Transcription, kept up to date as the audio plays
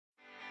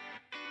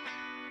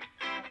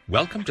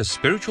Welcome to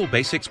Spiritual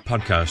Basics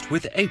Podcast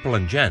with April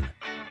and Jen,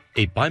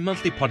 a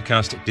bi-monthly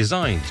podcast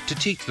designed to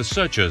teach the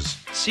searchers,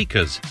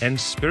 seekers, and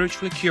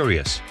spiritually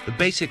curious the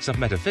basics of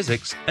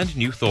metaphysics and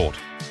new thought.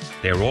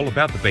 They're all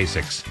about the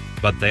basics,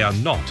 but they are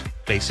not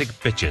basic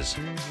bitches.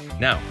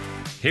 Now,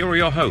 here are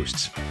your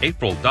hosts,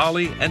 April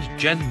Darley and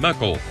Jen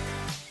Merkel.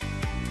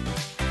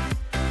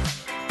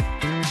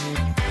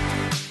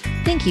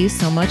 Thank you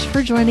so much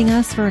for joining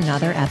us for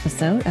another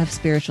episode of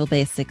Spiritual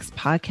Basics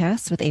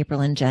Podcast with April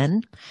and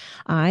Jen.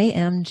 I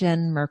am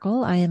Jen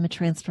Merkel. I am a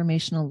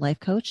transformational life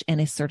coach and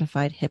a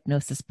certified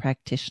hypnosis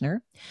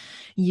practitioner.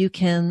 You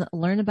can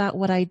learn about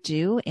what I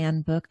do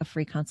and book a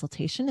free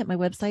consultation at my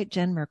website,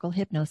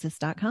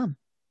 jenmerkelhypnosis.com.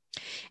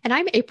 And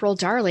I'm April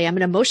Darley. I'm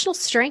an emotional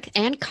strength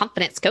and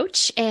confidence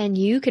coach, and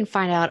you can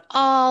find out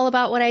all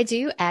about what I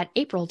do at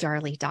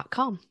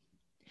aprildarley.com.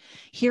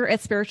 Here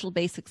at Spiritual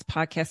Basics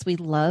Podcast, we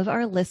love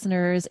our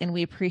listeners and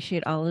we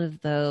appreciate all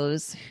of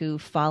those who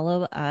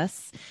follow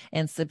us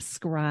and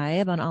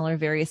subscribe on all our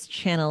various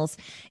channels.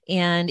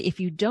 And if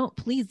you don't,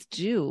 please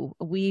do.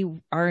 We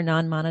are a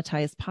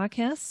non-monetized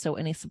podcast, so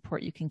any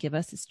support you can give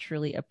us is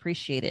truly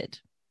appreciated.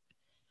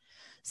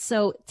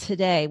 So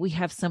today we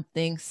have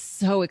something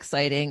so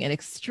exciting and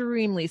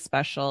extremely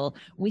special.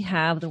 We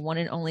have the one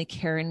and only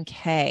Karen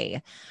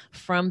Kay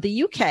from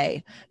the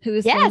UK, who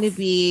is going to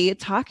be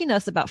talking to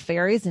us about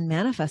fairies and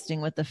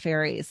manifesting with the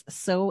fairies.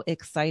 So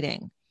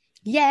exciting.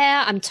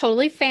 Yeah, I'm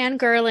totally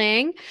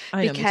fangirling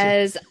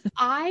because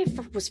I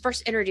was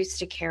first introduced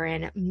to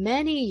Karen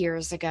many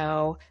years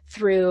ago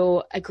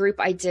through a group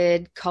I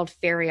did called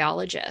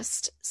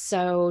Fairyologist.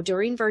 So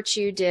Doreen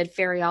Virtue did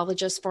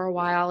Fairyologist for a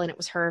while, and it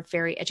was her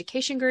fairy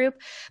education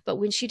group. But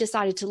when she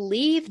decided to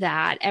leave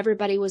that,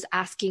 everybody was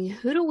asking,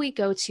 who do we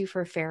go to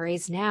for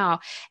fairies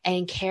now?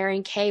 And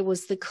Karen Kay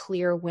was the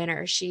clear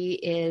winner. She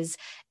is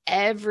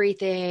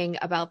everything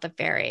about the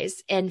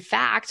fairies. In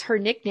fact, her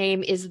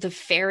nickname is the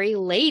Fairy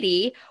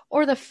Lady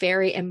or the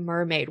Fairy and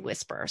Mermaid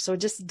Whisperer. So it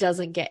just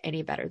doesn't get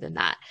any better than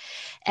that.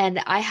 And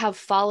I have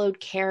followed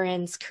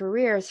Karen's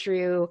career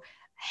through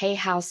Hay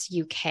House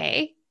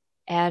UK,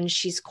 and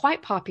she's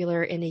quite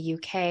popular in the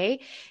UK.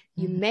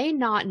 You may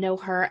not know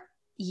her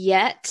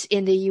yet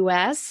in the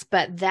US,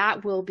 but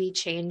that will be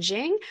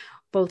changing,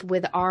 both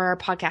with our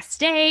podcast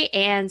today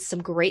and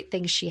some great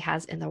things she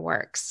has in the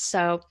works.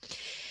 So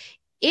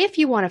if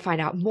you want to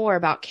find out more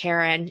about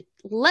Karen,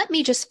 let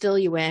me just fill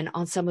you in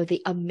on some of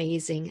the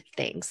amazing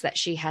things that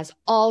she has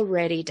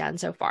already done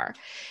so far.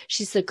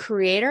 She's the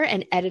creator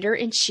and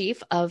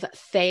editor-in-chief of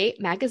Fae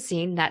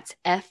Magazine. That's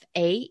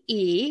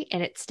FAE,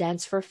 and it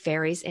stands for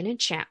Fairies in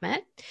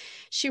Enchantment.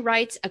 She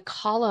writes a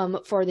column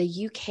for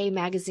the UK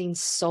magazine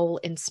Soul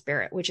and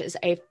Spirit, which is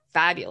a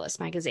fabulous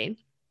magazine.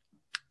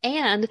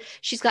 And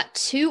she's got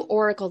 2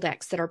 oracle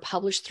decks that are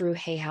published through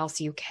Hay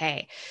House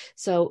UK.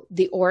 So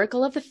the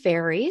Oracle of the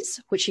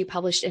Fairies, which she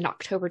published in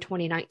October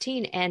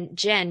 2019. And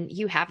Jen,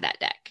 you have that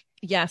deck.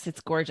 Yes,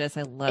 it's gorgeous.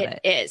 I love it.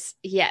 It is.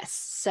 Yes.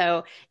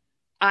 So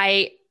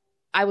I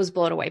was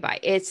blown away by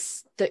it.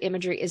 The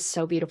imagery is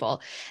so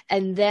beautiful.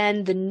 And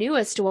then the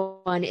newest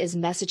one is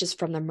Messages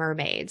from the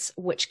Mermaids,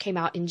 which came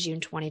out in June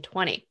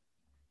 2020.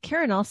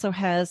 Karen also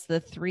has the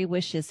 3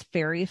 Wishes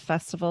Fairy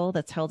Festival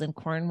that's held in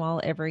Cornwall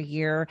every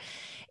year.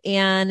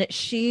 And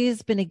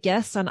she's been a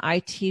guest on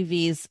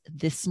ITV's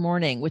This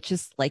Morning, which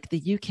is like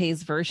the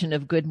UK's version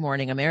of Good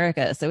Morning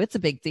America. So it's a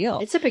big deal.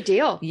 It's a big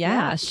deal.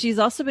 Yeah. She's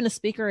also been a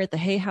speaker at the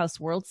Hay House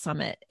World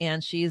Summit,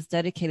 and she's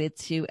dedicated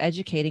to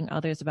educating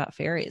others about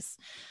fairies.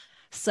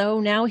 So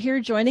now here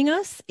joining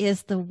us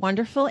is the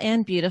wonderful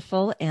and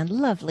beautiful and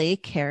lovely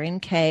Karen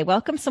Kay.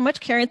 Welcome so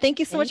much, Karen. Thank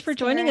you so much for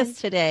joining us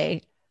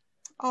today.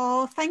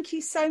 Oh, thank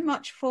you so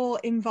much for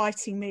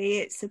inviting me.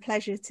 It's a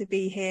pleasure to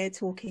be here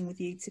talking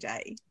with you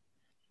today.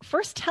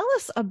 First, tell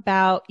us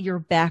about your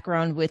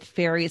background with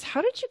fairies.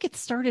 How did you get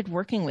started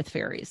working with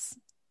fairies?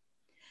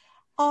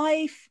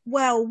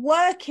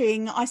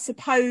 Working, I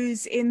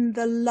suppose, in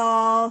the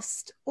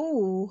last,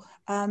 it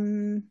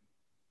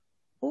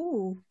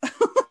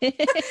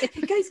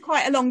goes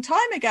quite a long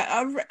time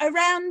ago,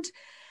 around,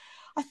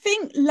 I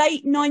think,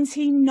 late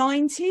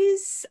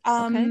 1990s,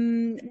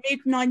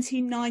 mid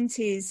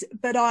 1990s.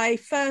 But I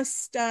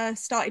first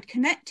started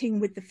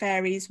connecting with the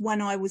fairies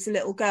when I was a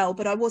little girl,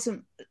 but I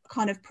wasn't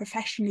kind of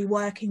professionally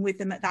working with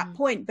them at that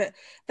point. But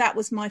that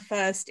was my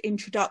first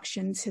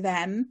introduction to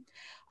them.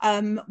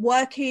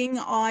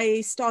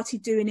 I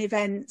started doing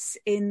events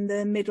in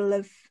the middle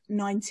of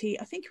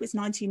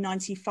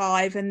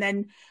 1995, and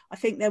then I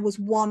think there was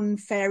one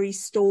fairy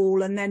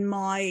stall, and then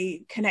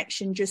my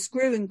connection just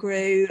grew and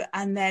grew,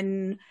 and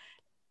then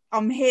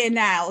I'm here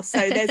now.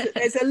 So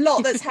there's a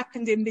lot that's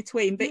happened in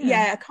between, but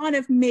yeah, kind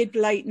of late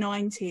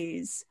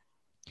 90s.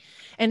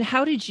 And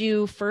how did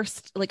you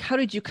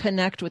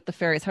connect with the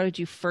fairies? How did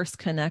you first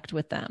connect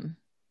with them?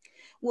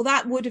 Well,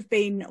 that would have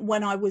been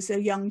when I was a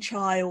young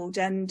child,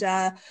 and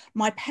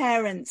my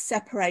parents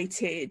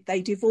separated.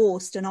 They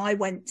divorced, and I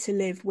went to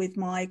live with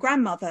my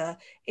grandmother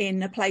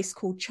in a place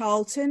called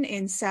Charlton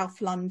in South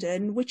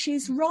London, which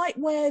is right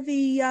where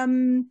the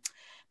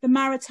the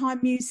Maritime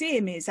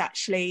Museum is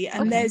actually,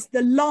 and Okay. there's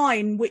the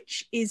line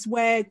which is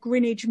where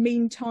Greenwich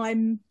Mean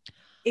Time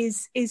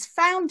is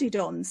founded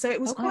on, so it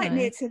was quite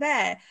near to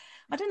there.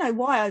 I don't know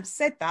why I've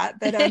said that,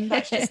 but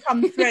that's just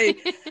come through.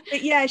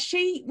 But yeah,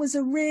 she was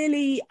a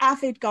really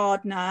avid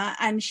gardener,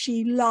 and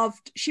she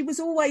was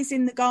always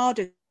in the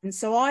garden. And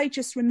so I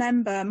just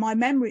remember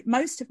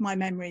most of my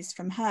memories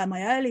from her,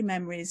 my early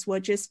memories,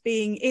 were just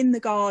being in the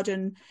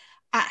garden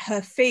at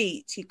her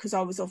feet, because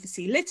I was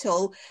obviously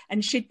little,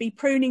 and she'd be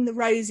pruning the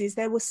roses.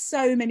 There were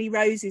so many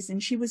roses,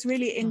 and she was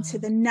really into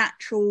the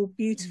natural,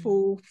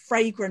 beautiful,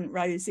 fragrant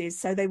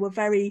roses. So they were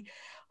very,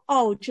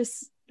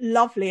 just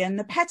lovely. And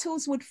the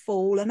petals would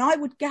fall, and I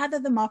would gather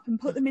them up and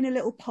put them in a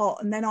little pot,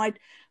 and then I'd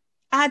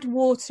add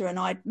water and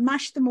I'd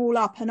mash them all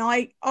up, and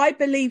I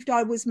believed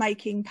I was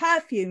making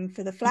perfume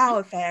for the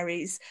flower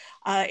fairies.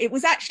 It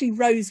was actually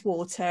rose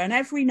water, and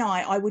every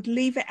night I would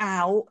leave it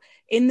out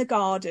in the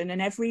garden,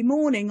 and every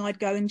morning I'd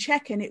go and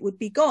check and it would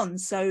be gone.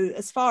 So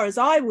as far as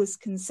I was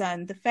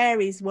concerned, the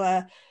fairies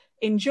were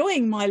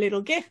enjoying my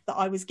little gift that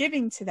I was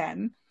giving to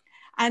them.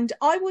 And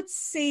I would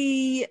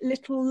see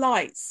little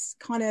lights,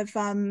 kind of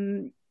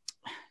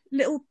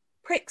little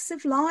pricks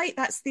of light.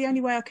 That's the only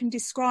way I can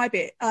describe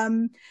it.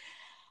 And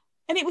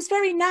it was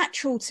very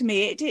natural to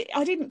me.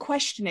 I didn't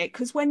question it,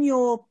 because when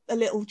you're a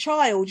little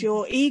child,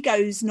 your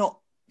ego's not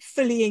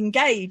fully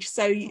engaged,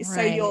 so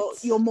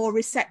you're more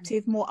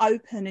receptive, more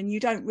open, and you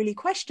don't really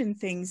question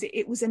things.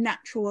 It was a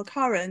natural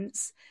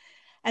occurrence.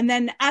 And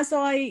then as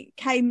I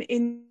came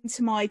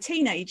into my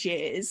teenage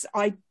years,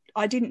 I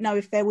didn't know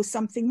if there was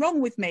something wrong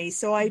with me,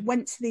 so I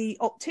went to the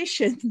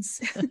opticians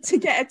to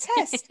get a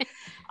test.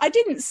 I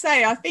didn't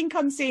say, I think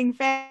I'm seeing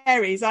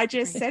fairies. I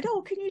just said,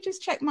 can you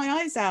just check my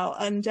eyes out?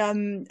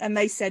 And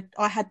they said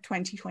I had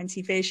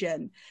 20/20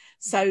 vision.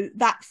 So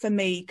that for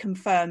me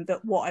confirmed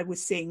that what I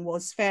was seeing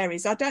was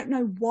fairies. I don't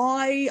know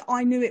why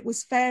I knew it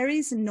was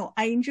fairies and not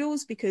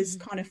angels, because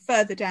kind of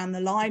further down the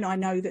line, I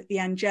know that the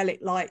angelic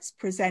lights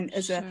present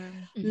as a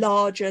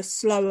larger,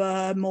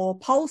 slower, more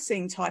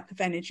pulsing type of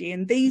energy.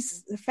 And the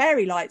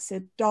fairy lights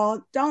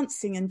are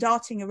dancing and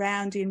darting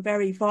around in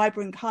very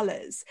vibrant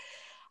colours.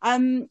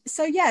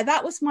 So yeah,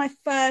 that was my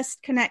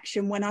first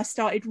connection when I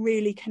started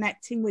really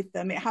connecting with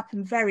them. It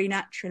happened very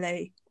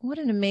naturally. What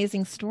an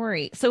amazing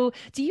story. So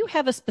do you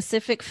have a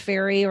specific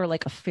fairy or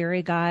like a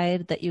fairy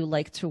guide that you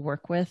like to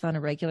work with on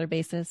a regular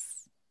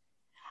basis?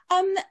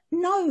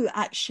 No,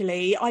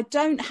 actually, I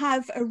don't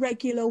have a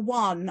regular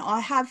one. I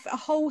have a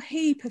whole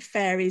heap of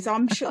fairies.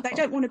 I'm sure they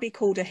don't want to be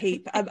called a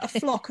heap, a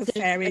flock of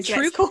fairies,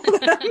 let's call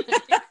them.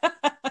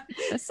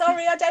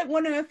 Sorry, I don't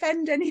want to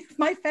offend any of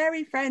my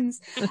fairy friends.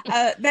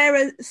 There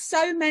are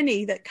so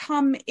many that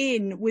come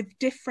in with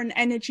different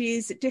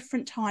energies at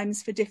different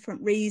times for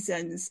different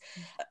reasons.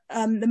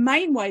 The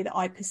main way that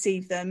I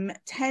perceive them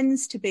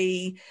tends to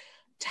be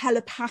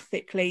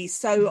telepathically.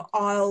 So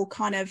I'll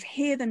kind of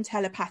hear them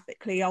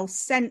telepathically, I'll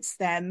sense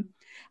them.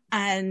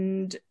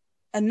 And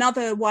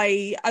another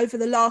way over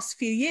the last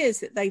few years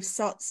that they've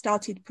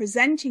started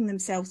presenting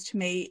themselves to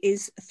me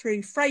is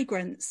through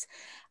fragrance,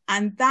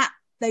 and that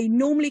they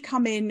normally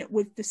come in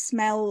with the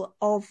smell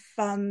of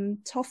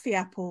toffee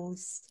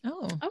apples.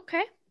 Oh,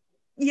 okay.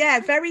 Yeah,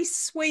 very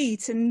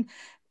sweet. And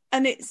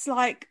it's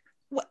like,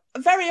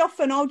 very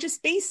often I'll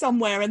just be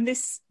somewhere and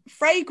this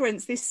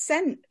fragrance, this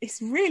scent is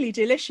really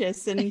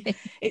delicious, and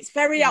it's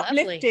very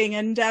uplifting.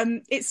 And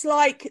it's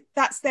like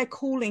that's their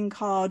calling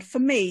card for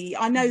me.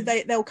 I know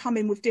they'll come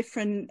in with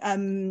different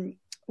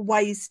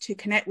ways to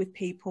connect with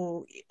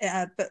people,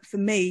 but for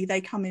me,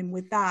 they come in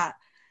with that.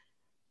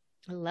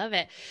 I love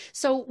it.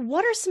 So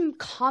what are some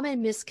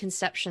common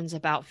misconceptions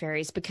about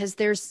fairies? Because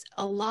there's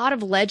a lot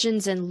of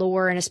legends and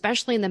lore, and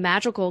especially in the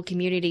magical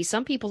community,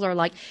 some people are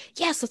like,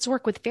 yes, let's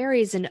work with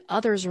fairies. And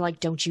others are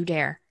like, don't you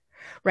dare.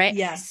 Right.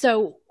 Yeah.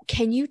 So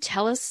can you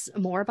tell us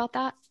more about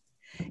that?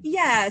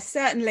 Yeah,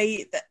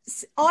 certainly.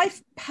 I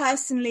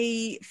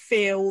personally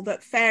feel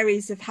that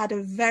fairies have had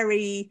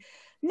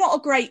not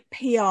a great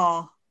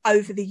PR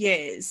over the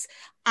years,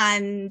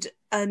 and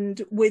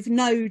with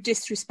no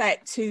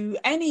disrespect to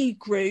any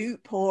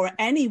group or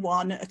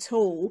anyone at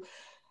all,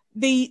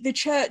 the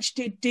church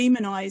did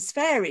demonize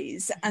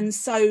fairies. And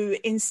so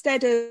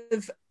instead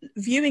of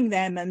viewing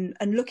them and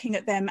looking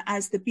at them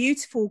as the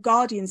beautiful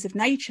guardians of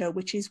nature,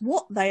 which is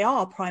what they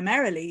are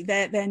primarily,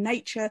 they're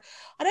nature.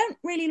 I don't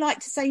really like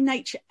to say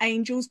nature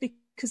angels,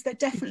 because they're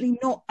definitely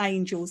not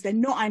angels. They're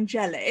not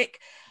angelic.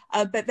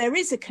 But there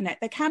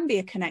can be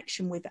a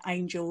connection with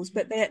angels,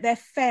 but they're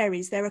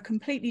fairies. They're a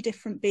completely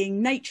different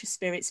being, nature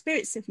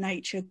spirits of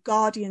nature,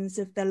 guardians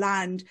of the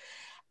land.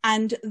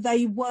 And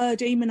they were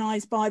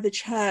demonized by the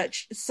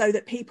church so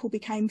that people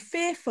became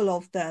fearful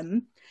of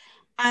them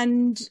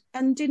and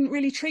didn't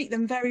really treat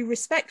them very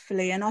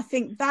respectfully. And I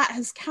think that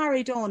has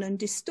carried on and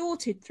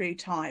distorted through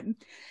time.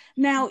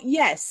 Now,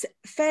 yes,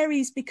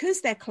 fairies, because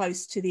they're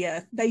close to the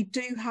earth, they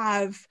do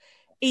have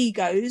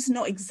egos,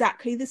 not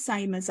exactly the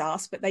same as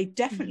us, but they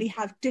definitely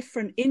have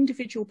different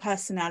individual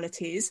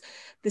personalities,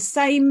 the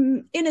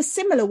same in a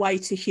similar way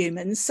to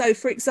humans. So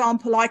for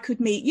example, I could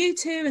meet you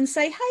two and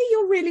say, hey,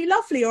 you're really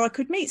lovely, or I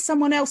could meet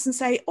someone else and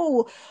say,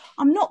 oh,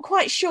 I'm not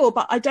quite sure,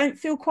 but I don't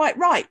feel quite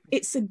right.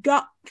 It's a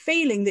gut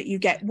feeling that you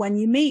get when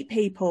you meet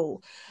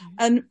people.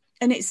 And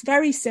it's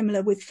very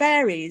similar with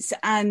fairies,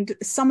 and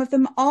some of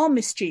them are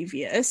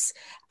mischievous,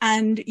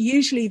 and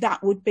usually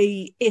that would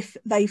be if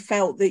they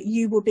felt that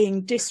you were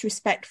being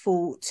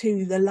disrespectful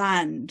to the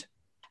land.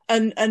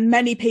 And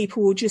many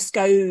people will just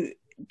go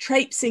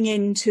traipsing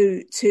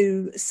into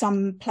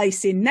some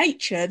place in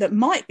nature that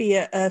might be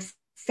a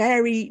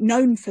fairy,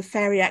 known for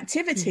fairy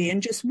activity,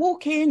 and just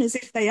walk in as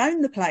if they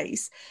own the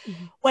place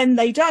when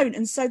they don't.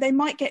 And so they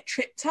might get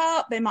tripped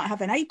up, they might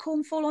have an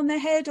acorn fall on their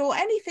head, or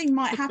anything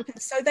might happen.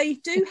 So they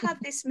do have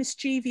this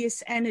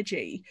mischievous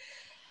energy.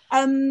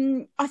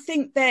 I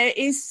think there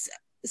is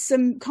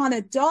some kind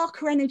of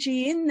darker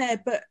energy in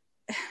there,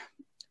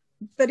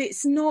 but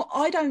it's not,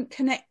 I don't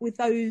connect with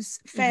those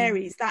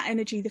fairies, that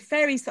energy. The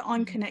fairies that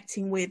I'm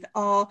connecting with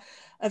are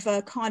of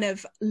a kind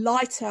of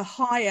lighter,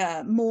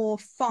 higher, more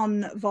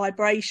fun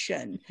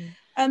vibration.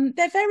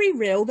 They're very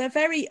real, they're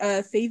very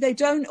earthy, they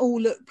don't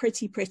all look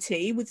pretty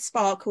with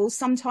sparkles.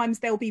 Sometimes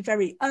they'll be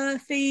very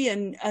earthy,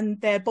 and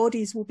their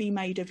bodies will be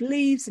made of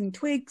leaves and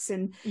twigs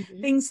and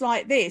things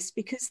like this,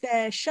 because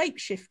they're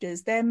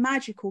shapeshifters, they're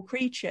magical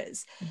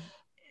creatures.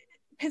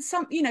 Because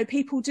some,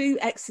 people do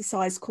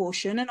exercise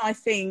caution, and I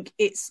think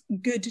it's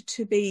good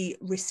to be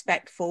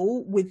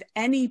respectful with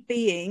any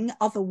being,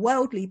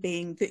 otherworldly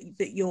being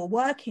that you're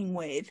working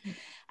with,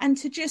 and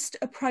to just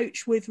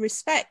approach with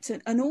respect,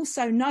 and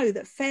also know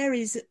that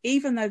fairies,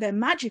 even though they're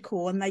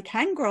magical and they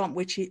can grant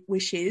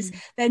wishes,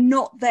 they're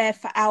not there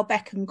for our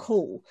beck and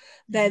call.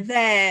 They're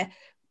there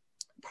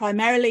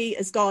primarily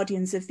as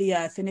guardians of the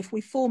earth, and if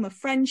we form a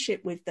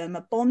friendship with them,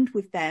 a bond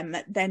with them,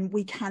 then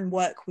we can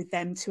work with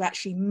them to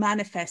actually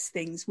manifest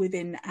things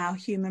within our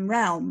human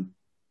realm.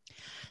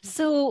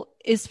 So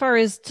as far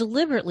as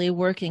deliberately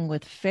working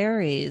with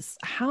fairies,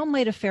 how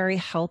might a fairy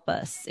help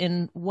us?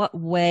 In what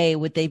way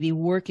would they be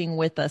working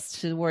with us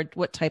toward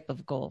what type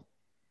of goal?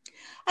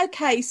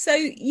 Okay, so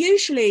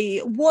usually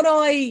what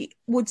I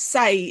would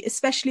say,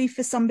 especially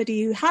for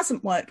somebody who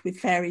hasn't worked with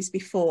fairies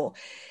before,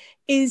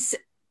 is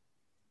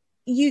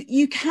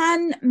you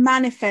can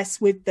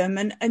manifest with them,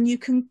 and you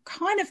can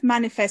kind of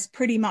manifest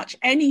pretty much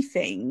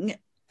anything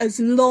as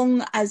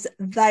long as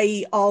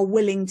they are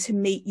willing to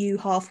meet you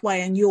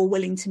halfway and you're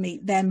willing to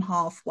meet them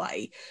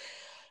halfway.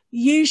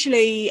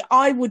 Usually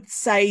I would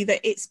say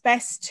that it's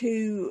best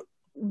to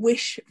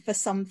wish for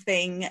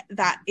something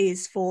that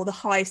is for the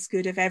highest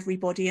good of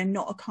everybody and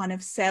not a kind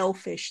of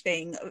selfish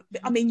thing.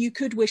 I mean, you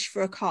could wish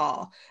for a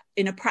car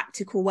in a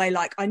practical way,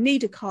 like, I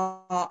need a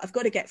car, I've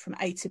got to get from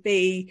A to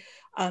B.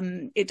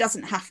 It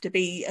doesn't have to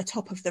be a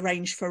top of the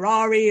range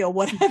Ferrari or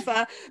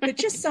whatever, but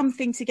just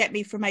something to get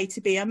me from A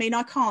to B. I mean,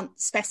 I can't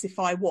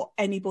specify what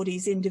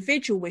anybody's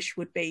individual wish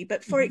would be,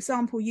 but for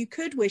example, you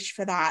could wish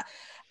for that,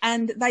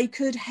 and they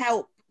could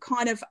help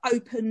kind of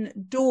open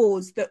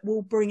doors that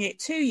will bring it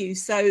to you.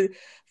 So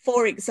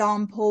for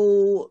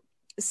example,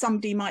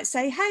 somebody might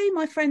say, hey,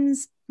 my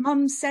friend's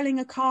mum's selling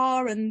a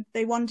car and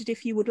they wondered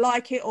if you would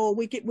like it, or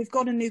we've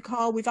got a new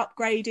car, we've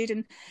upgraded.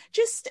 And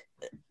just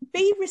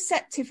be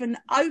receptive and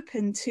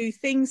open to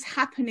things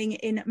happening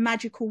in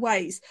magical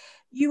ways.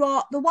 You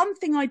are, the one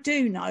thing I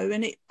do know,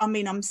 and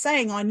I'm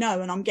saying I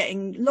know, and I'm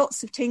getting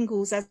lots of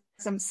tingles as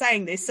I'm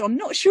saying this, so I'm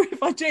not sure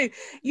if I do.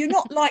 You're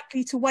not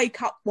likely to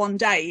wake up one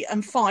day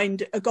and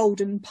find a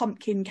golden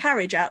pumpkin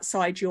carriage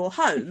outside your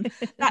home.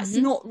 That's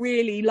not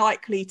really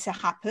likely to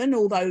happen,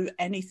 although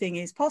anything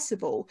is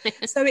possible.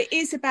 So it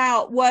is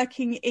about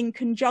working in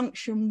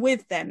conjunction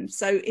with them.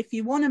 So if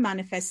you want to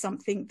manifest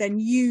something, then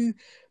you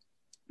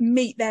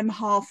meet them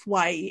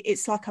halfway.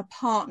 It's like a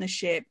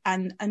partnership,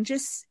 and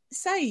just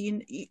say,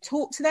 you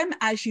talk to them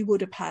as you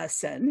would a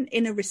person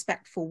in a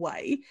respectful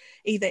way,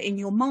 either in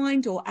your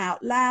mind or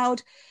out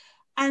loud,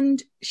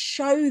 and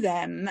show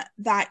them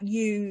that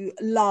you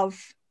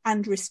love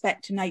and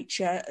respect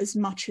nature as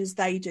much as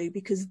they do,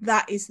 because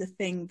that is the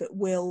thing that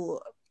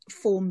will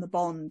form the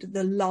bond,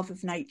 the love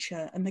of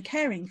nature and the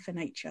caring for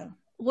nature.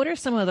 What are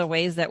some of the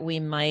ways that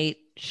we might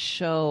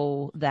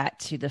show that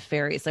to the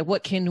fairies? Like,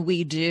 what can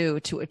we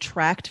do to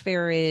attract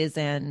fairies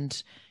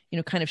and,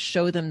 kind of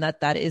show them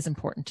that that is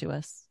important to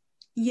us?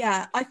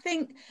 Yeah, I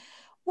think,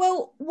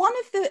 well, one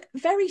of the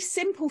very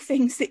simple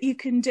things that you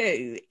can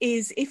do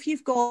is, if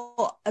you've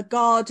got a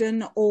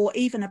garden or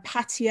even a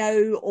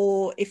patio,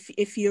 or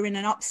if you're in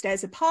an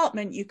upstairs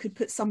apartment, you could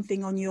put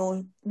something on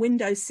your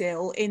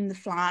windowsill in the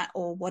flat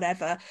or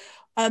whatever,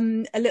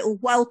 a little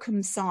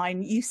welcome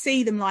sign. You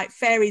see them, like,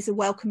 fairies are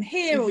welcome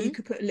here, or you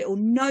could put a little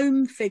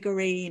gnome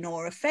figurine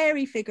or a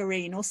fairy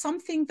figurine or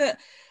something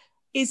that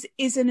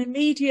is an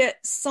immediate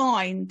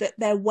sign that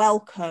they're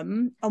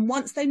welcome. And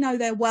once they know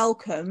they're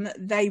welcome,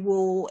 they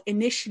will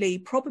initially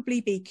probably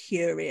be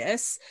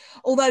curious.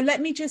 Although,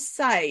 let me just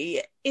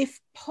say, if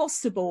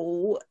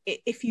possible,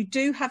 if you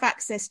do have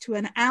access to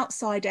an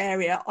outside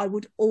area, I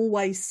would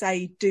always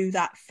say do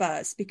that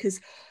first,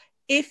 because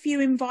if you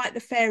invite the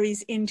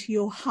fairies into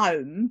your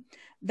home,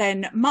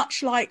 then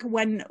much like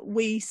when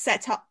we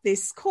set up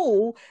this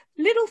call,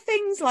 little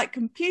things like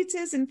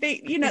computers and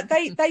things, you know,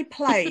 they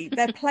play,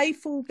 they're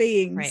playful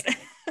beings. Right.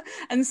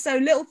 And so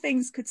little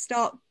things could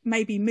start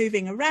maybe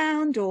moving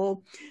around,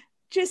 or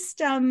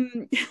just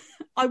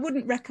I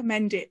wouldn't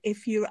recommend it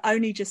if you're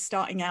only just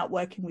starting out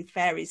working with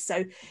fairies.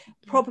 So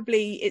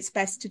probably it's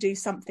best to do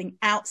something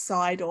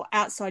outside, or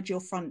outside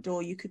your front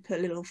door. You could put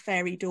a little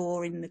fairy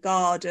door in the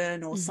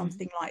garden or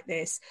something like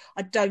this.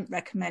 I don't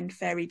recommend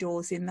fairy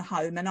doors in the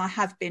home, and I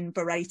have been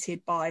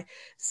berated by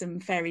some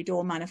fairy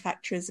door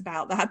manufacturers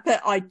about that,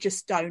 but I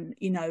just don't,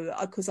 you know,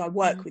 because I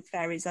work with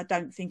fairies, I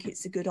don't think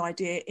it's a good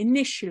idea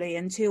initially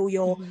until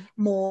you're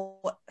more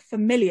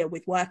familiar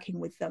with working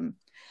with them.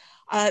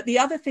 The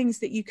other things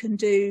that you can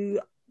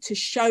do to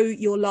show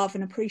your love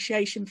and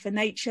appreciation for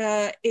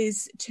nature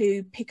is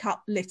to pick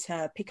up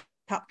litter, pick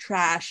up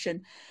trash,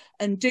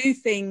 and do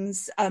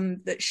things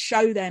that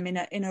show them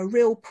in a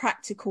real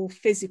practical,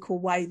 physical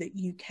way that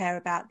you care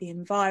about the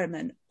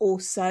environment.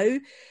 Also,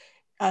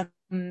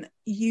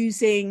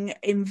 using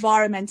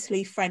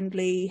environmentally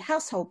friendly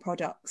household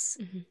products.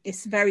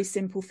 It's a very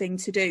simple thing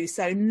to do.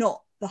 So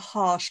not the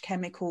harsh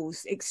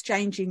chemicals,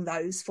 exchanging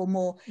those for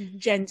more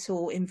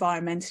gentle,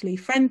 environmentally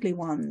friendly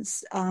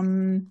ones.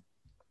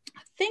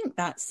 I think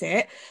that's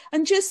it.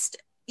 And just,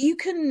 you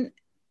can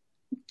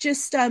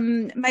just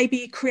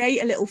maybe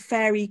create a little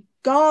fairy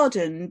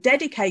garden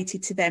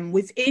dedicated to them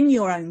within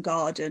your own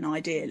garden,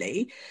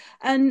 ideally.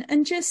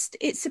 And just,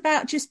 it's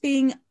about just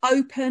being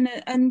open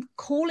and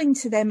calling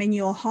to them in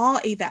your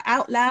heart, either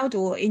out loud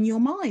or in your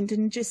mind,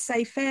 and just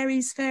say,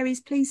 fairies, fairies,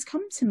 please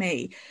come to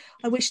me.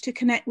 I wish to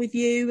connect with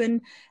you.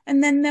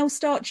 And then they'll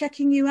start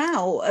checking you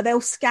out.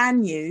 They'll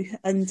scan you.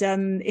 And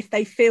if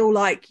they feel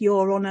like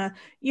you're on a,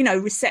 you know,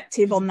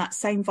 receptive on that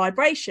same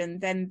vibration,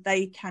 then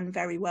they can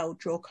very well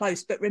draw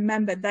close. But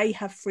remember, they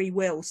have free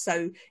will.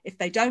 So if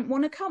they don't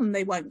want to come,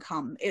 they won't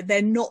come.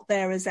 They're not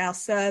there as our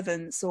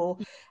servants or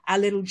our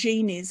little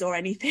genies or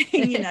anything.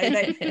 You know,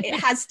 it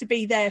has to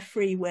be their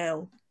free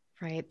will.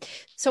 Right.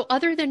 So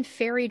other than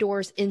fairy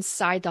doors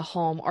inside the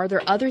home, are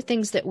there other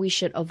things that we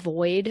should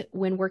avoid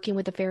when working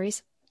with the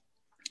fairies?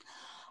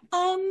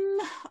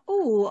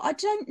 I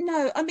don't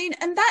know. I mean,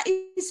 and that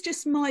is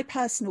just my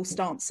personal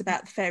stance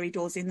about the fairy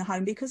doors in the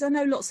home, because I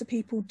know lots of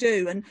people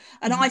do, and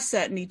I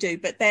certainly do,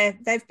 but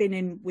they've been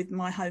in with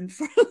my home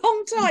for a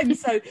long time.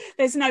 So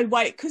there's no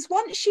way, because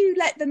once you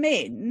let them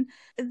in,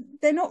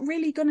 they're not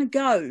really going to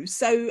go.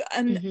 So,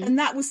 and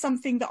that was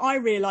something that I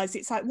realized.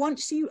 It's like,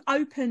 once you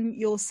open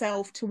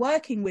yourself to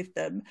working with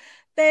them,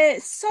 they're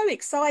so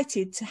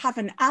excited to have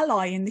an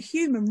ally in the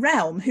human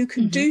realm who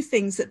can do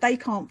things that they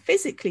can't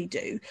physically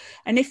do.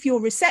 And if you're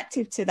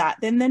receptive to that,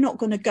 then they're not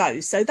going to go.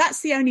 So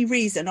that's the only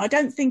reason. I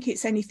don't think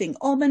it's anything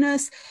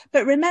ominous.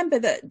 But remember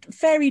that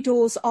fairy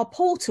doors are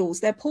portals.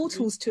 They're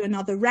portals to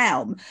another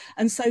realm.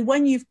 And so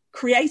when you've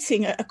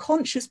creating a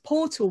conscious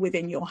portal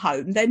within your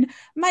home, then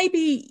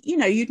maybe, you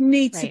know, you'd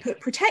need to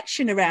put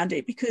protection around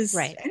it, because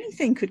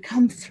anything could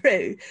come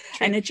through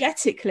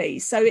energetically.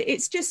 So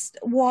it's just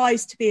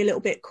wise to be a little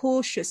bit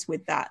cautious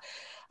with that.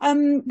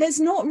 There's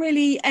not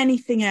really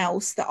anything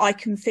else that I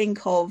can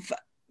think of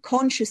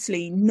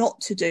consciously not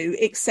to do,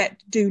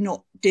 except do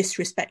not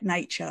disrespect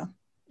nature.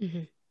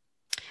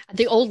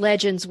 The old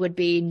legends would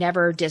be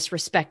never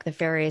disrespect the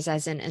fairies,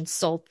 as in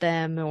insult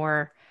them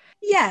or...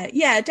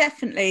 Yeah,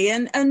 definitely.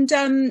 And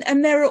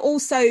there are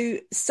also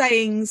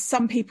sayings.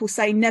 Some people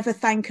say never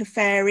thank a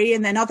fairy,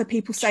 and then other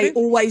people say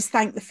always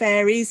thank the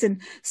fairies, and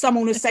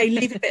someone will say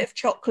leave a bit of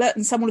chocolate,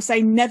 and someone will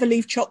say never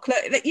leave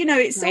chocolate. You know,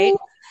 it's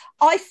all,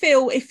 I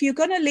feel, if you're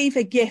going to leave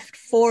a gift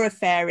for a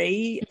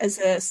fairy as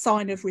a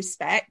sign of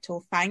respect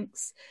or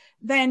thanks,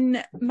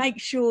 then make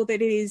sure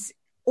that it is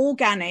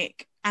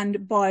organic and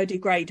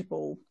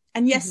biodegradable.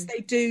 And yes,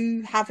 they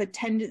do have a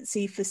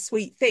tendency for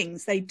sweet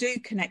things. They do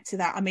connect to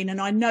that. I mean, and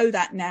I know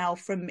that now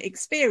from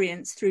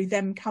experience through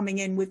them coming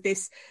in with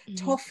this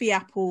toffee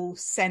apple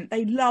scent.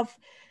 They love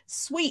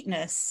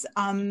sweetness.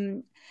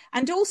 And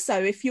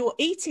also, if you're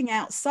eating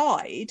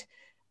outside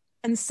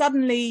and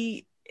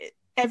suddenly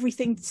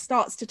everything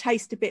starts to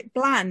taste a bit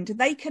bland,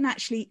 they can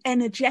actually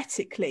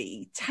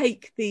energetically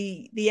take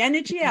the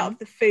energy out of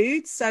the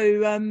food.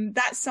 So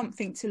that's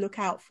something to look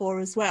out for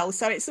as well.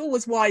 So it's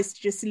always wise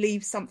to just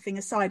leave something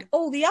aside.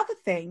 The other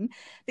thing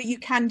that you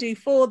can do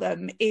for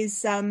them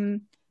is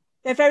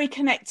they're very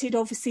connected,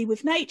 obviously,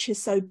 with nature.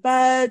 So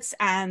birds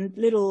and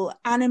little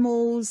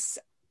animals,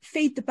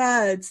 feed the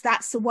birds.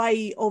 That's a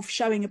way of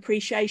showing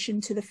appreciation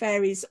to the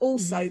fairies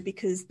also,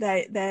 because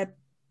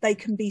they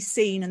can be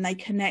seen and they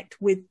connect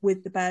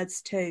with the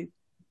birds too.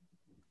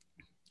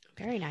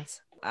 Very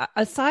nice.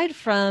 aside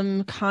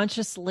from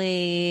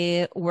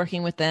consciously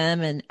working with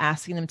them and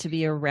asking them to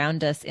be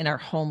around us in our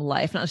home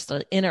life, not just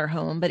in our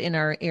home, but in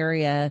our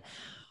area,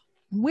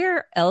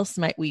 where else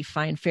might we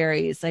find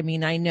fairies? I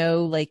mean, I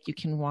know like you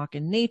can walk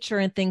in nature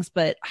and things,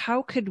 but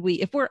how could we,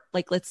 if we're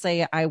like, let's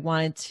say I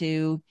wanted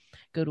to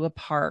go to a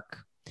park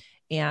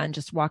and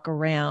just walk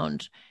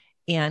around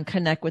and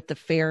connect with the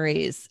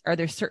fairies, are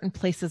there certain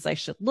places I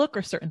should look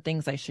or certain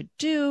things I should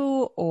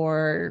do?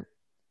 Or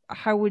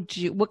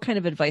what kind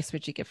of advice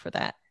would you give for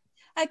that?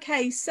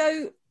 Okay,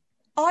 so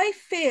I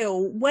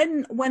feel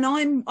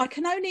I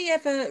can only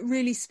ever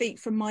really speak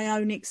from my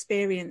own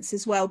experience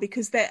as well,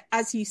 because there,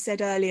 as you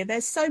said earlier,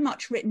 there's so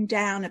much written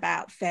down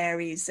about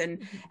fairies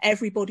and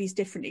everybody's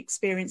different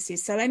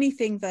experiences. So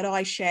anything that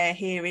I share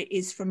here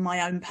is from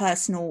my own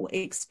personal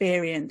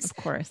experience. Of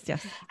course,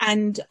 yes.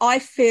 And I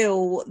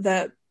feel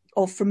that,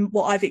 or from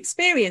what I've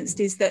experienced,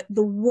 is that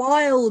the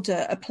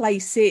wilder a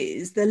place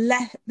is,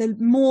 the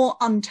more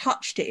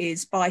untouched it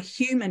is by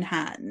human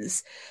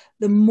hands,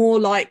 the more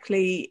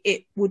likely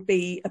it would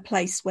be a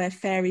place where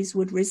fairies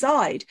would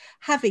reside.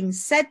 Having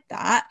said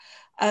that,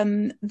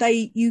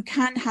 you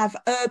can have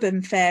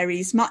urban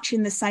fairies much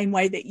in the same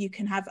way that you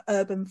can have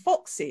urban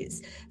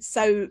foxes.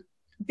 So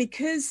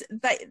because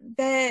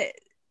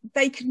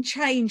they can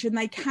change and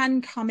they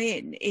can come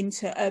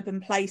into urban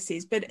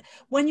places, but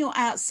when you're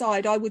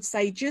outside, I would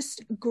say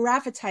just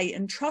gravitate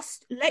and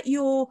trust, let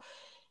your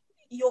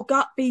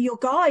gut be your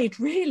guide,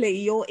 really,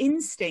 your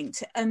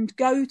instinct, and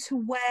go to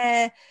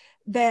where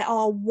there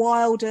are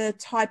wilder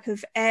type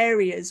of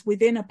areas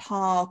within a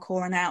park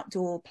or an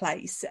outdoor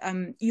place.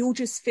 You'll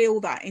just feel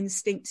that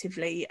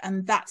instinctively,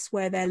 and that's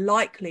where they're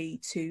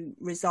likely to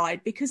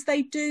reside, because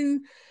they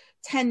do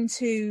tend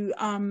to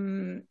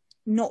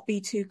not be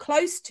too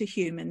close to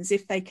humans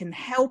if they can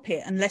help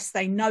it, unless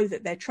they know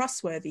that they're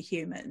trustworthy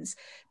humans,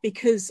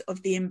 because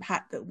of the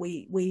impact that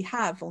we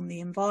have on the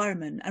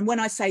environment. And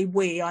when I say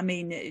we, I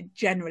mean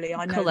generally.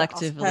 I know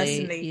collectively, that us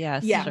personally,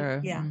 yes, yeah,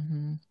 sure. Yeah.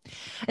 Mm-hmm.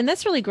 And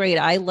that's really great.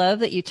 I love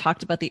that you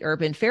talked about the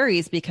urban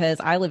fairies, because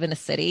I live in a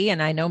city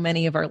and I know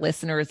many of our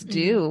listeners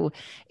do.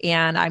 Mm-hmm.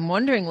 And I'm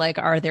wondering, like,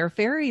 are there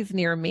fairies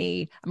near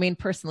me? I mean,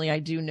 personally, I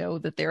do know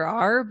that there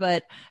are,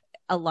 but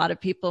a lot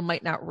of people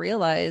might not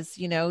realize,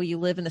 you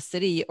live in a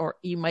city, or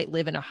you might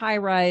live in a high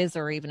rise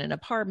or even an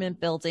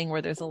apartment building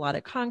where there's a lot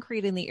of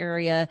concrete in the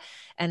area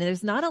and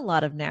there's not a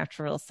lot of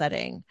natural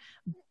setting.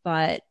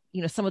 But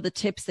some of the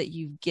tips that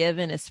you've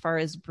given as far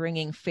as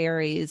bringing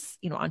fairies,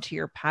 onto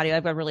your patio.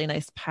 I've got a really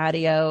nice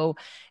patio.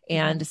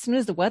 And as soon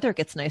as the weather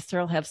gets nicer,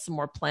 I'll have some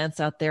more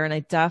plants out there. And I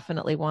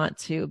definitely want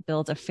to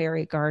build a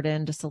fairy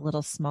garden, just a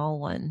little small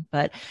one.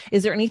 But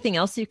is there anything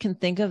else you can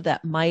think of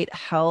that might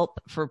help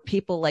for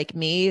people like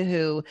me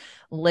who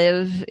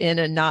live in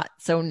a not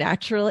so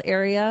natural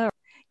area?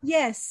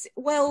 Yes.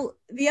 Well,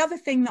 the other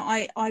thing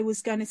that I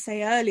was going to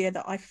say earlier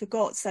that I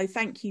forgot, so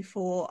thank you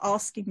for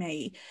asking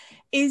me,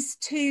 is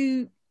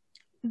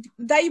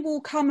they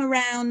will come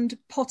around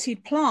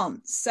potted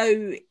plants.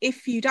 So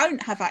if you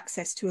don't have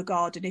access to a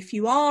garden, if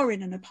you are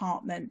in an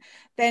apartment,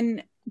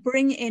 then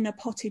bring in a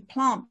potted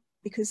plant,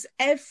 because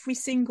every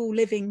single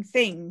living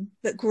thing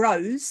that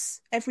grows,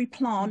 every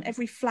plant,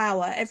 every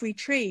flower, every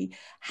tree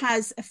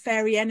has a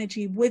fairy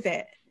energy with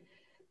it.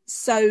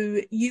 So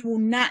you will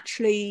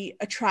naturally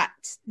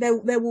attract, there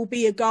will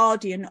be a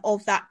guardian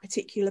of that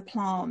particular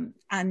plant,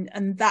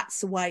 and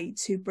that's a way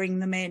to bring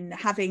them in,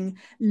 having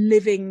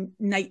living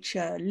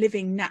nature,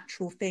 living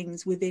natural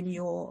things within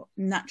your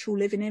natural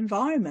living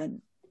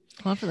environment.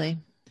 Lovely.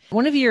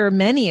 One of your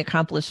many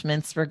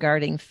accomplishments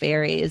regarding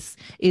fairies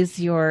is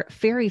your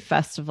fairy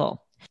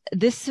festival.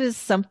 This is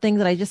something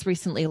that I just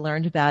recently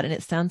learned about, and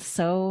it sounds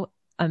so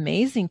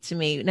amazing to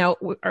me. Now,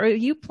 are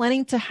you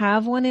planning to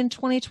have one in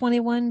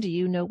 2021? Do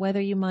you know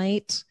whether you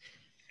might?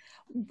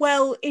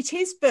 Well, it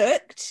is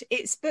booked.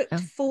 It's booked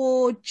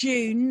for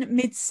June,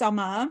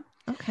 midsummer.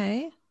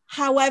 Okay.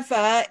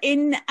 However,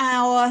 in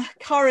our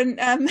current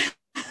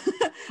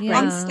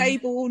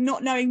unstable,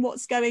 not knowing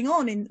what's going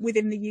on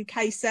within the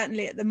UK,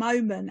 certainly at the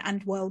moment,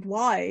 and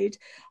worldwide,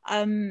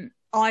 I'm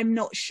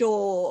not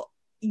sure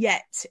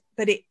yet.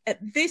 But at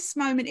this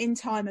moment in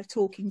time of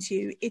talking to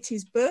you, it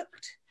is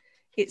booked.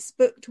 It's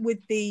booked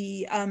with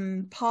the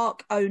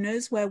park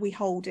owners where we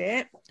hold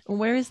it.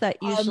 Where is that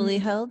usually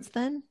held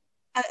then?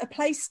 At a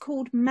place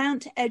called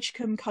Mount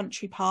Edgecombe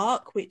Country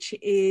Park, which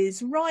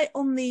is right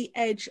on the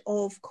edge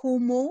of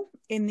Cornwall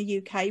in the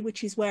UK,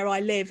 which is where I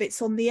live.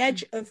 It's on the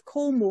edge of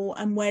Cornwall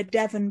and where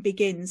Devon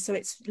begins. So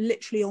it's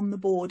literally on the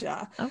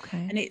border.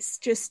 Okay. And it's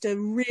just a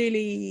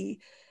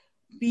really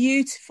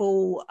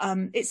beautiful,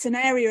 it's an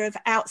area of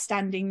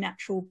outstanding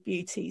natural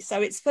beauty.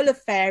 So it's full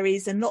of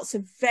fairies and lots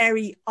of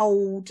very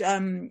old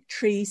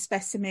tree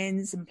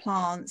specimens and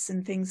plants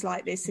and things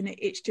like this, and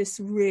it's just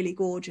really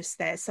gorgeous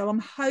there. So I'm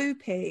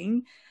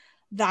hoping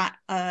that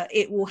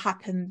it will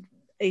happen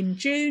in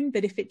June,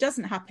 but if it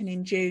doesn't happen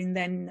in June,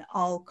 then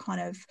I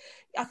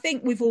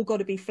think we've all got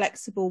to be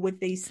flexible with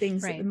these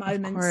things at the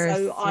moment. Course,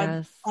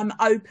 so I'm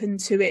open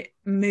to it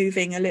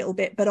moving a little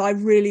bit, but I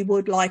really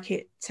would like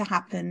it to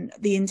happen.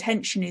 The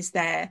intention is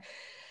there.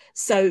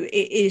 So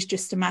it is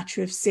just a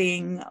matter of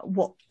seeing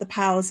what the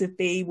powers of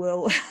be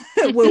will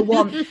will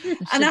want.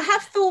 And I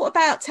have thought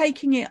about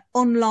taking it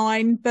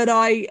online, but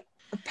I'm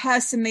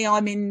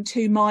in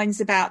two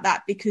minds about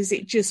that, because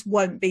it just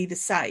won't be the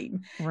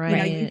same.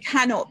 Right. You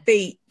cannot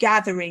beat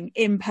gathering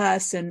in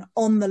person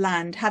on the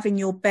land, having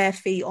your bare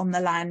feet on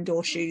the land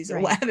or shoes or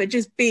whatever,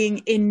 just being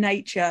in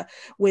nature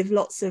with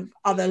lots of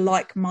other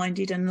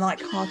like-minded and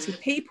like-hearted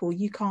people.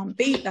 You can't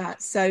beat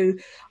that. So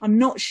I'm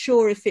not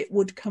sure if it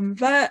would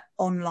convert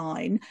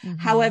online.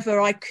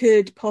 However, I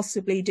could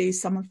possibly do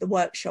some of the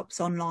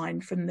workshops online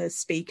from the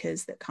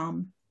speakers that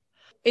come.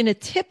 In a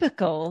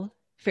typical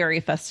fairy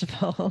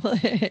festival,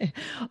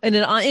 in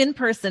an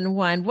in-person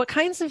one, what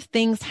kinds of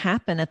things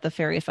happen at the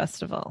fairy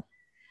festival?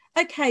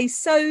 Okay,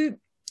 so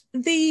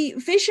the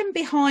vision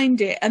behind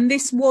it, and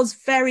this was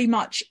very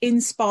much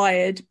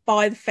inspired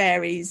by the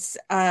fairies.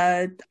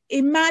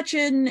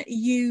 Imagine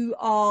you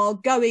are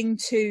going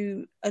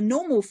to a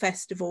normal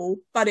festival,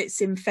 but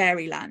it's in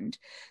fairyland.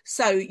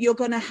 So you're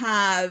going to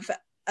have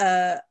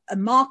a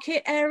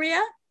market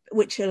area,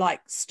 which are like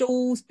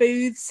stalls,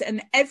 booths,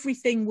 and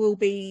everything will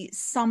be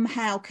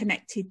somehow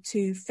connected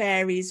to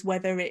fairies,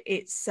 whether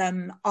it's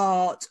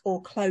art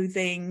or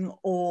clothing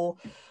or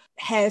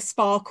hair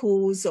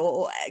sparkles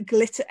or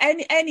glitter,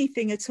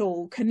 anything at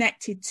all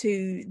connected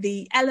to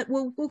the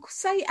we'll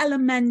say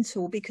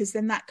elemental, because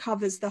then that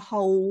covers the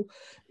whole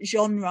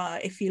genre,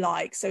 if you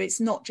like. So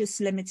it's not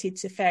just limited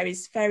to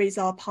fairies. Fairies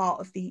are part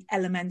of the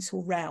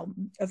elemental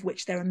realm, of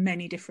which there are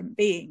many different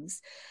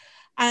beings.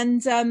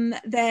 And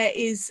there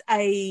is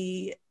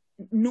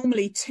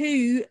normally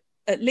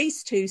at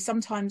least two,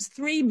 sometimes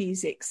three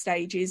music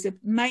stages, a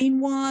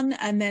main one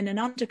and then an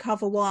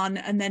undercover one,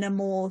 and then a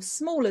more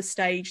smaller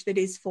stage that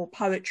is for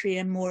poetry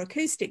and more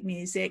acoustic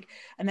music.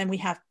 And then we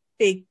have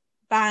big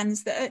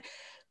bands that are,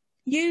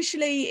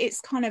 usually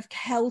it's kind of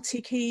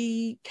Celtic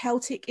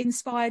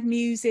inspired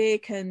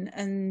music,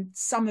 and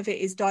some of it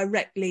is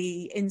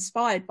directly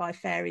inspired by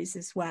fairies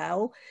as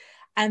well.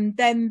 And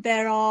then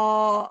there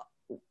are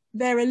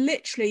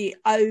literally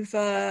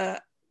over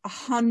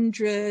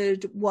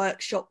 100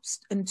 workshops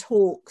and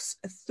talks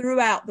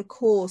throughout the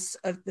course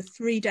of the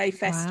 3-day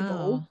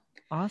festival. Wow.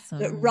 Awesome.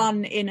 That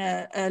run in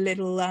a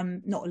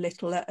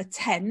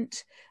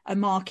tent, a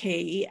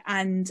marquee,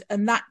 and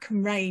that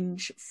can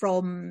range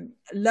from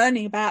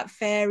learning about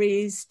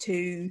fairies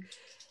to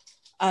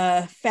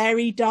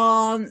fairy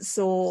dance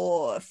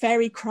or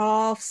fairy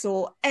crafts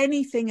or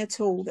anything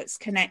at all that's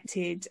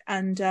connected,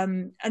 and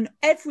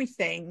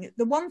everything.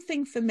 The one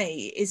thing for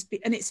me is,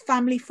 and it's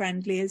family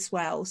friendly as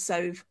well,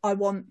 so I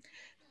want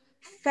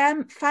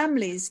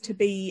families to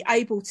be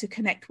able to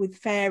connect with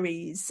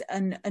fairies,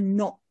 and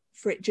not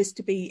for it just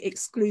to be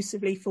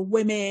exclusively for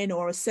women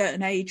or a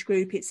certain age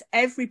group. It's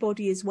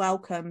everybody is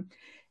welcome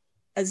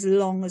as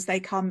long as they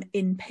come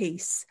in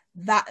peace.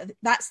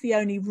 That's the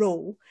only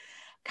rule.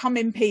 Come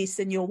in peace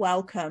and you're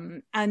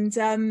welcome. And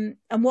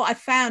what I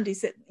found is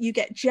that you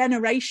get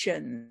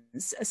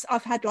generations.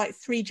 I've had like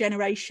 3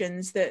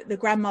 generations, the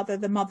grandmother,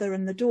 the mother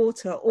and the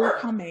daughter all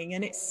coming,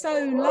 and it's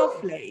so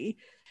lovely.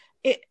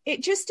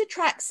 It just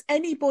attracts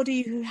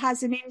anybody who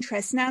has an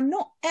interest. Now,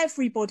 not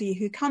everybody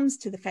who comes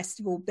to the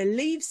festival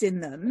believes in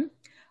them.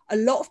 A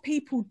lot of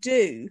people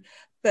do,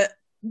 but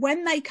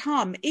when they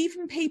come,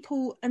 even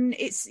people, and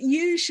it's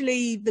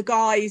usually the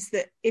guys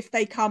that if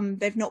they come,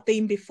 they've not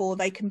been before,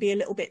 they can be a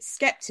little bit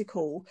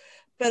skeptical.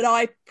 But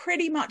I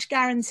pretty much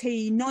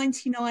guarantee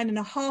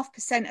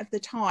 99.5% of the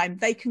time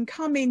they can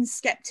come in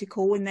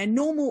skeptical in their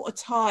normal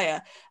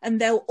attire, and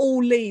they'll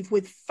all leave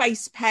with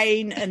face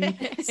paint and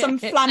some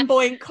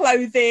flamboyant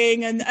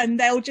clothing, and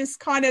they'll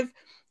just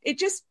it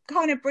just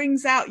kind of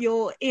brings out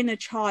your inner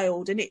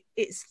child. And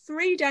it's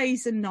 3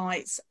 days and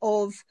nights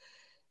of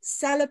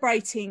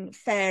celebrating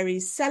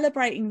fairies,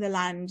 celebrating the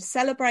land,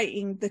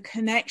 celebrating the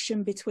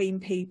connection between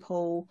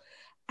people,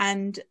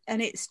 and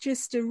it's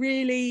just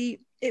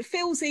it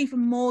feels even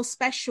more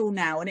special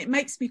now, and it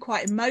makes me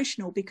quite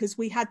emotional because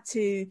we had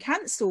to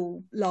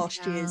cancel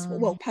last year's,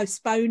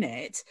 postpone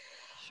it.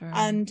 Sure.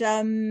 And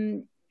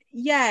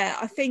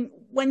I think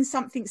when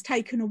something's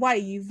taken away,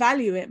 you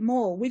value it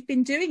more. We've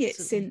been doing it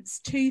since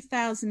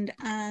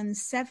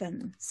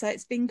 2007, so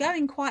it's been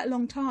going quite a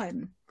long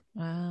time.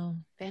 Wow.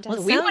 Fantastic.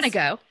 Well, we want to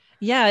go.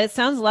 Yeah, it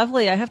sounds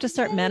lovely. I have to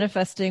start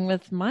manifesting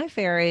with my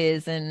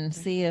fairies and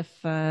see if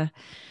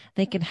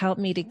they can help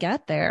me to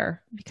get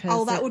there.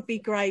 Because that would be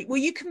great. Well,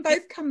 you can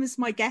both come as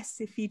my guests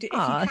if you can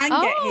get here.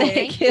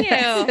 Thank you.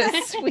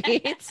 That's so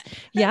sweet.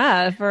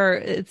 Yeah,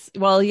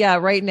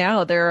 right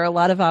now there are a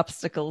lot of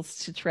obstacles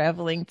to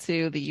traveling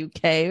to the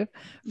UK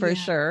for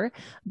sure.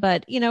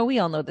 But, we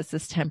all know this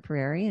is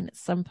temporary, and at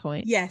some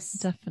point, yes,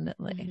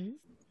 definitely. Mm-hmm.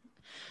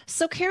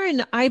 So,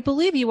 Karen, I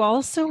believe you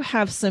also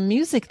have some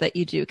music that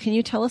you do. Can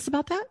you tell us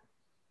about that?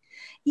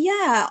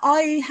 Yeah,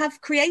 I have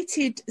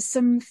created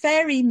some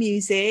fairy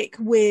music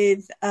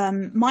with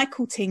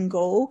Michael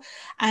Tingle,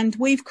 and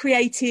we've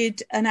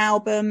created an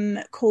album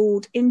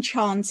called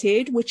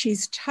Enchanted, which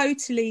is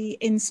totally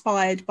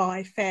inspired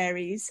by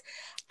fairies.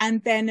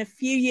 And then a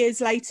few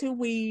years later,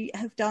 we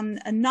have done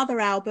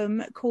another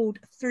album called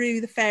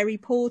Through the Fairy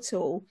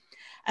Portal.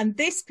 And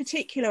this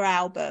particular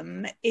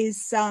album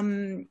is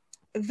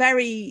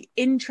very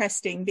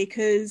interesting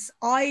because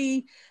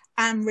I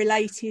am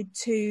related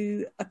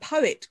to a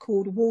poet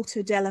called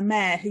Walter de la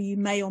Mare, who you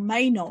may or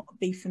may not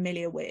be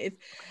familiar with.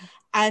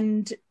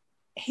 And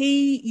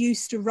he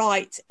used to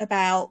write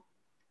about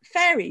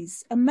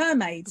fairies and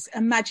mermaids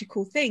and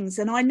magical things,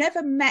 and I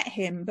never met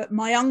him, but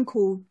my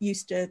uncle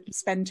used to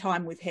spend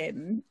time with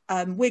him.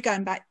 We're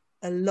going back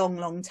a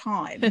long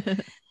time.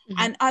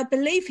 And I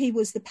believe he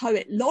was the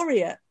poet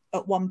laureate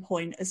at one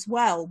point as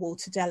well,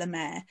 Walter de la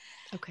Mare.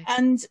 Okay.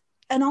 And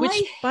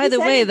which, by the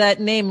way, that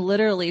name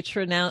literally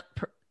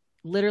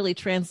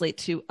translate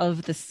to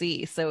of the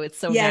sea, so it's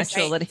so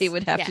natural that he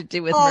would have to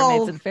do with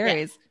mermaids and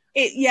fairies.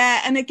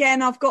 And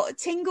again, I've got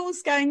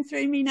tingles going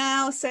through me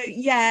now. So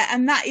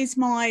and that is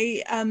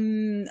my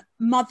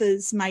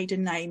mother's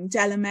maiden name,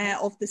 Delamere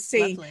of the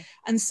Sea. Lovely.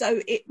 And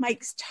so it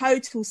makes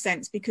total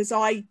sense because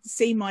I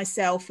see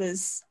myself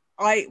as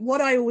what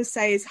I always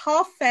say is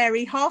half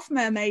fairy, half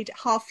mermaid,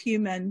 half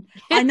human.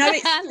 I know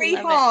it's three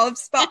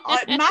halves, but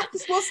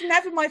maths was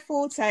never my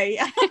forte.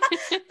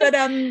 But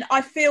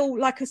I feel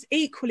like an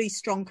equally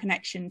strong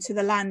connection to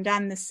the land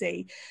and the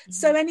sea. Mm-hmm.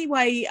 So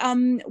anyway,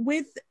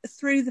 with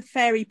Through the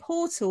Fairy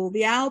Portal,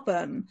 the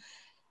album,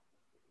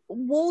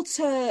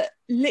 Walter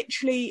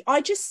literally,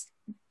 I just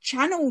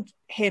channeled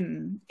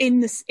him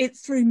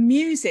through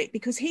music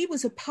because he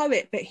was a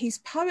poet, but his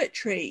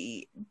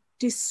poetry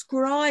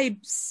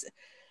describes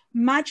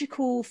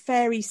magical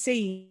fairy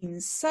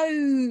scenes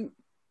so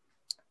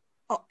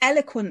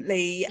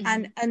eloquently,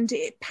 and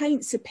it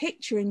paints a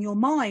picture in your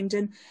mind,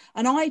 and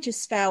I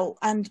just felt,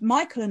 and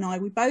Michael and I,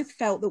 we both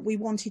felt that we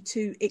wanted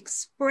to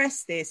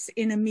express this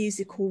in a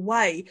musical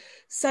way.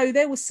 So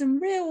there was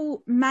some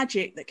real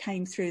magic that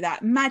came through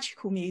that,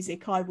 magical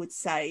music, I would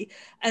say.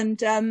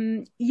 And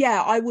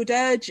I would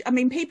urge, I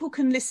mean, people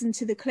can listen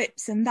to the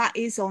clips, and that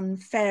is on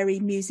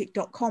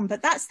fairymusic.com,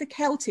 but that's the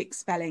Celtic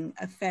spelling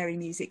of fairy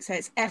music, so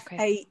it's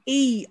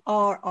FAERIE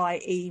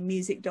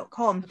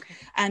music.com.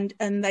 And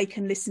they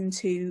can listen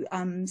to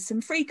some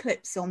free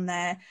clips on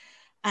there,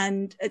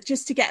 and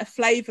just to get a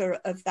flavour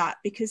of that,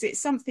 because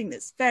it's something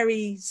that's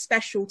very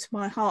special to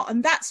my heart,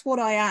 and that's what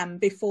I am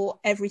before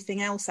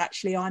everything else.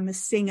 Actually, I'm a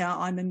singer,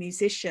 I'm a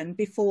musician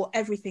before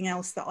everything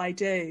else that I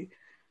do.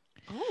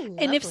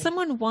 And if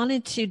someone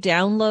wanted to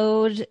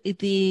download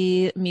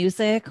the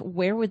music,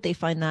 where would they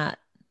find that?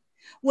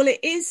 Well, it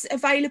is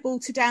available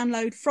to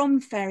download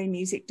from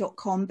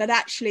fairymusic.com, but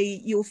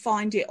actually you'll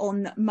find it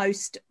on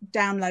most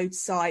download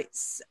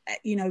sites,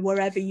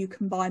 wherever you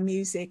can buy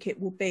music, it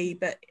will be.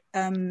 But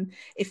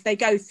if they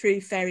go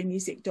through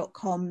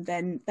fairymusic.com,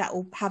 then that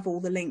will have all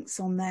the links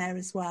on there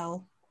as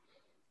well.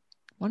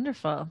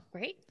 Wonderful.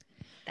 Great.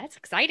 That's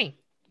exciting.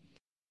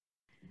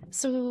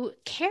 So,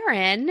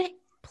 Karen,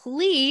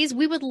 please,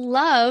 we would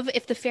love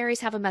if the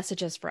fairies have a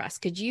messages for us.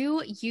 Could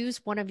you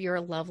use one of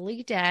your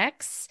lovely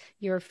decks,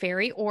 your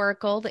fairy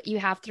oracle that you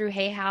have through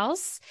Hay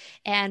House,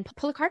 and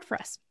pull a card for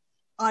us?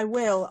 I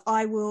will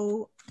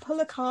pull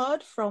a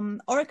card from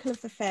Oracle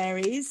of the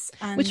Fairies.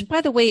 Which, by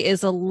the way,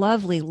 is a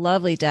lovely,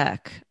 lovely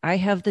deck. I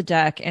have the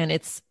deck, and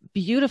it's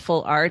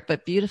beautiful art,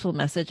 but beautiful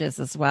messages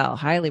as well.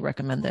 Highly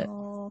recommend it.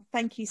 Oh,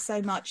 thank you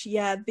so much.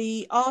 Yeah,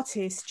 the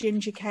artist,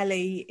 Ginger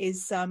Kelly,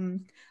 is a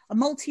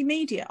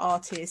multimedia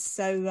artist,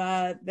 so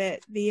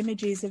the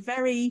images are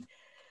very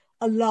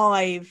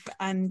alive,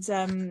 and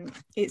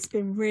it's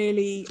been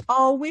really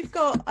we've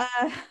got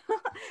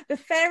the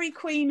Fairy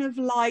Queen of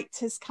Light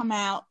has come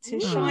out to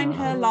shine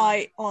her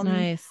light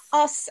on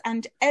us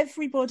and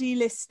everybody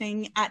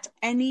listening at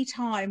any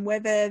time,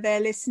 whether they're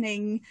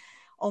listening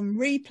on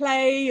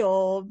replay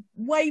or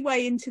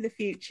way into the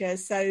future.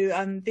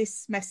 So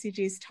this message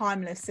is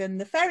timeless,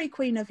 and the Fairy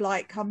Queen of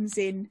Light comes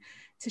in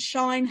to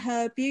shine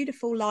her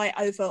beautiful light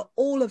over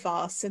all of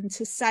us, and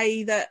to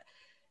say that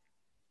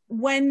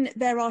when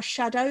there are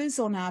shadows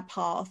on our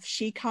path,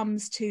 she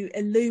comes to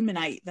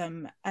illuminate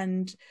them.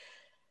 And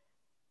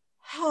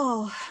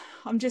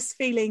I'm just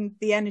feeling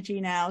the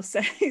energy now,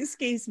 so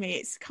excuse me,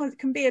 it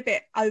can be a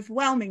bit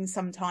overwhelming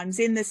sometimes,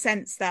 in the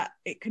sense that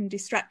it can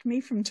distract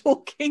me from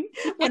talking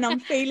when I'm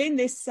feeling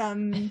this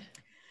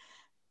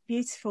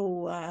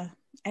beautiful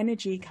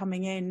energy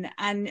coming in,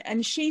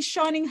 and she's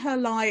shining her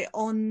light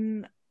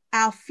on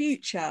our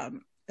future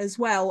as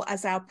well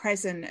as our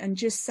present, and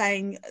just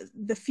saying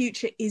the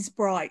future is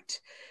bright,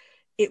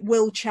 it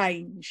will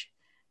change,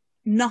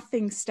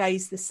 nothing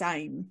stays the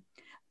same.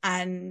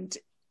 And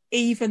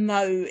even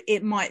though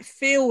it might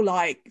feel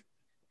like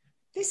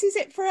this is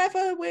it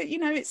forever,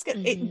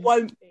 it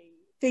won't be.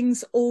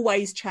 Things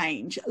always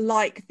change,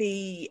 like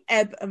the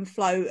ebb and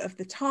flow of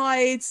the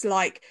tides,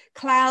 like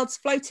clouds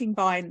floating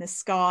by in the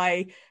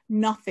sky.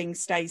 Nothing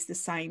stays the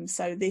same.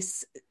 So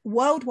this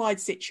worldwide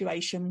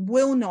situation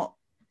will not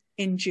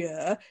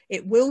endure.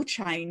 It will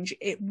change.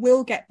 It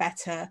will get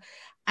better.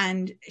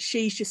 And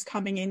she's just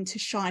coming in to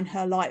shine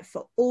her light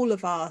for all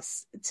of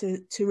us,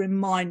 to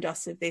remind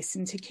us of this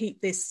and to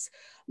keep this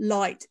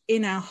light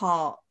in our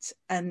heart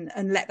and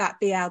let that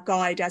be our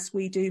guide as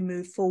we do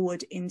move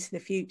forward into the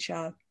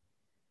future.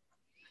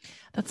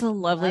 That's a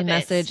lovely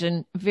message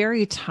and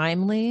very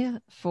timely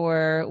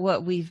for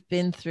what we've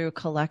been through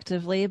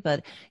collectively,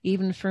 but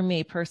even for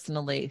me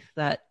personally,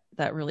 that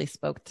really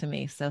spoke to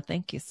me. So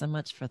thank you so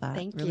much for that.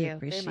 Thank really you.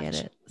 appreciate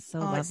it. So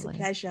lovely. It's a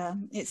pleasure.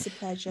 It's a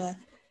pleasure.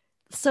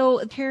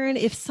 So Karen,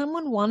 if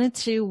someone wanted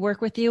to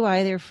work with you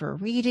either for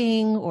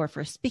reading or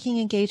for speaking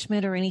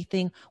engagement or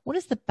anything, what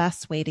is the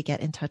best way to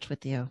get in touch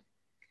with you?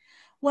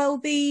 Well,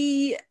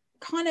 the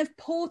kind of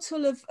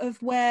portal of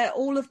where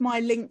all of my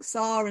links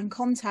are and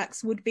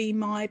contacts would be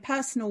my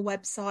personal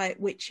website,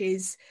 which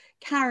is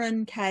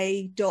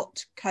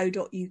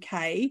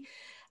karenkay.co.uk.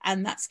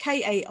 And that's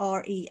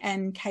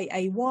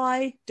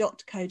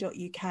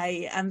karenkay.co.uk.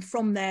 And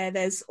from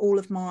there's all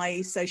of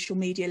my social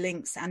media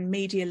links and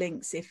media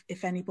links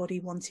if anybody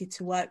wanted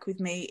to work with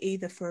me,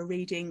 either for a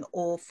reading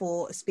or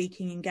for a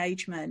speaking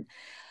engagement.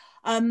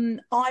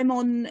 I'm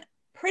on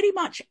pretty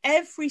much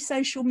every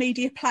social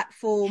media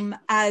platform,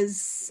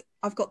 as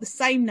I've got the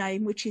same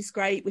name, which is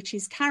great, which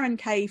is Karen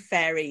K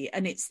Fairy,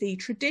 and it's the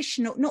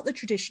traditional, not the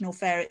traditional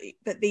fairy,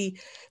 but the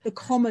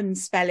common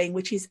spelling,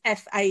 which is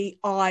Fairy.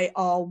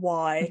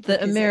 The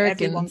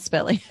American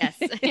spelling. Yes.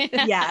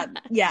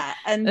 yeah,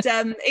 and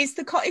it's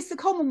the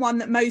common one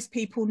that most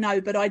people know.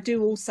 But I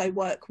do also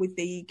work with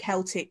the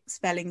Celtic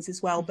spellings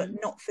as well,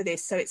 but not for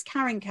this. So it's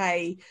Karen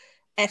K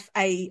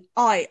Fairy,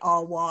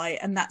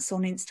 and that's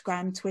on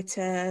Instagram,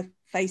 Twitter,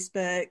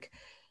 Facebook.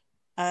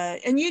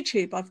 And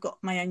YouTube. I've got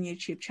my own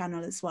YouTube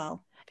channel as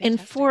well.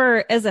 Fantastic.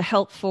 And as a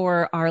help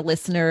for our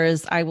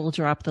listeners, I will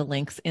drop the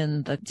links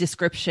in the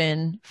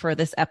description for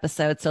this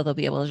episode, so they'll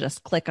be able to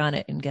just click on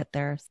it and get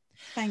there.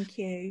 Thank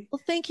you.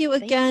 Well, thank you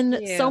again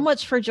so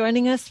much for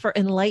joining us, for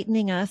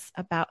enlightening us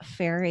about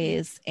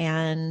fairies.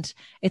 And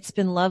it's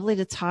been lovely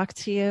to talk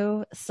to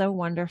you. So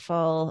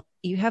wonderful.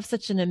 You have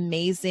such an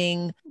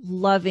amazing,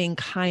 loving,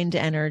 kind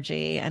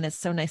energy. And it's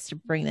so nice to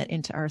bring that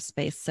into our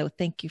space. So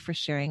thank you for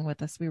sharing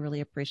with us. We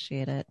really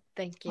appreciate it.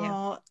 Thank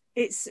you.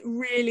 It's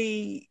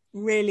really,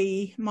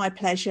 really my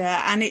pleasure.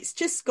 And it's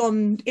just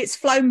it's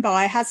flown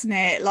by, hasn't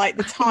it? Like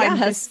the time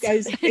just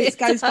goes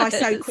by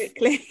so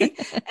quickly.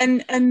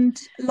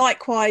 and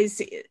likewise,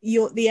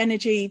 the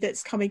energy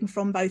that's coming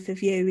from both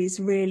of you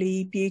is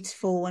really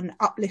beautiful and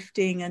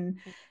uplifting,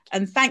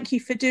 and thank you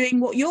for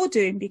doing what you're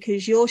doing,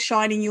 because you're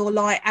shining your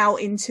light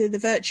out into the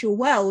virtual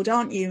world,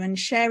 aren't you? And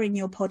sharing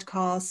your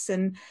podcasts,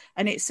 and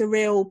it's a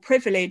real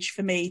privilege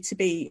for me to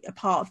be a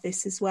part of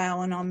this as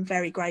well. And I'm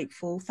very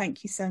grateful.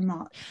 Thank you so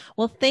much.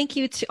 Well, thank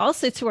you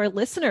also to our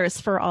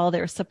listeners for all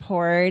their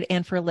support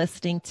and for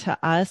listening to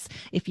us.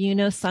 If you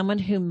know someone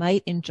who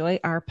might enjoy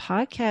our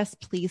podcast,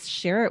 please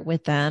share it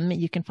with them.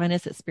 You can find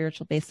us at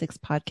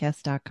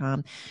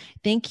spiritualbasicspodcast.com.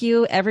 Thank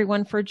you,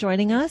 everyone, for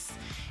joining us.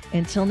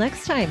 Until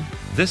next time.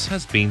 This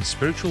has been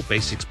Spiritual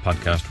Basics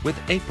Podcast with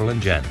April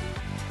and Jen.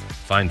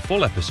 Find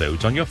full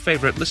episodes on your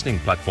favorite listening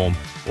platform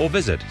or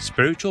visit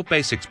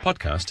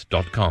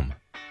spiritualbasicspodcast.com.